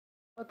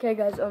Okay,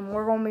 guys,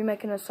 we're gonna be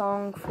making a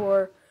song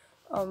for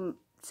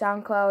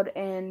SoundCloud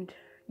and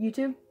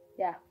YouTube.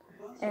 Yeah.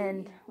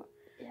 And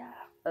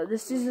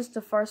this is just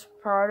the first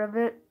part of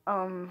it.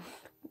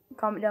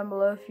 Comment down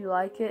below if you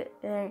like it.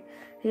 And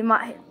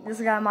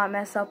this guy might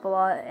mess up a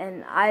lot,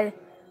 and I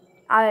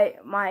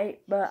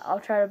might, but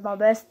I'll try my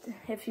best.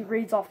 If he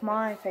reads off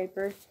my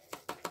paper,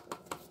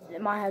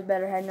 it might have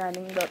better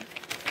handwriting. But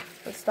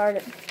let's start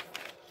it.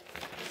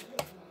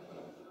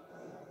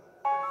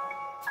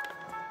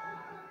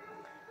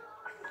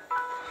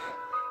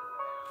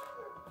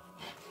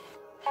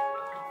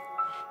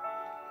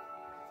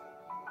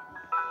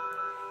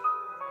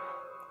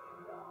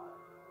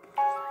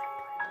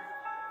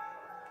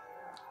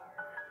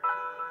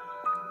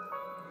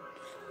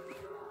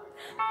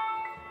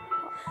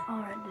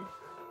 Alright, dude.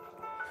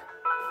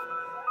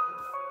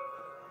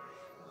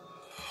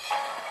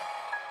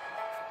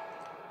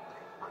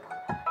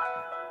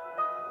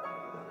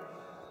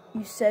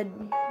 You said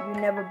you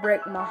never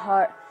break my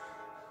heart,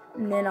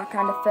 and then I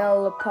kind of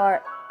fell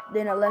apart.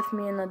 Then it left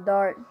me in the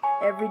dark.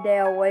 Every day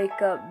I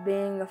wake up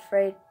being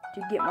afraid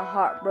to get my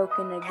heart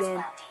broken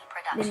again.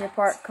 Then your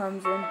part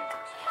comes in.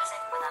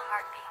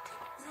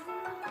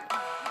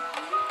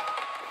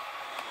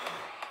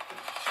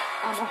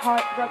 I'm a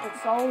heartbroken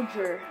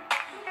soldier,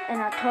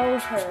 and I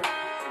told her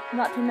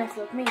not to mess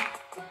with me.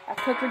 I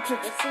took her to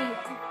the sea,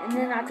 and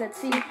then I could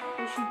see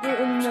that she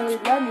didn't really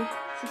love me.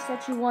 She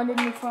said she wanted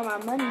me for my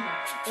money.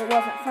 It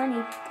wasn't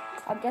funny.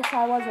 I guess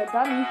I was a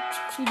dummy.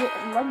 She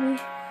didn't love me.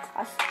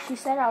 She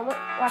said I looked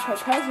like her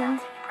cousin.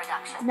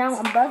 Now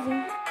I'm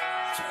buzzing.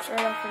 Straight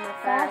up in the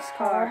fast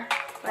car,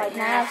 like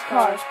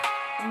NASCAR.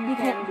 You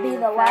can't be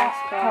the last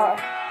car.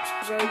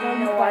 Girl,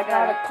 you know I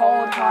got a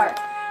cold heart.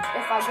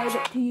 If I gave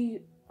it to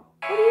you,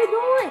 what are you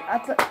doing? I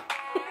thought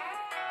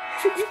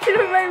you should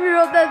have made me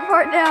write that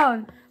part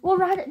down. We'll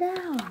write it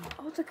down.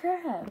 Oh, it's a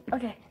crab.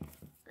 Okay,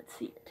 let's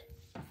see it.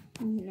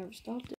 You never stopped it.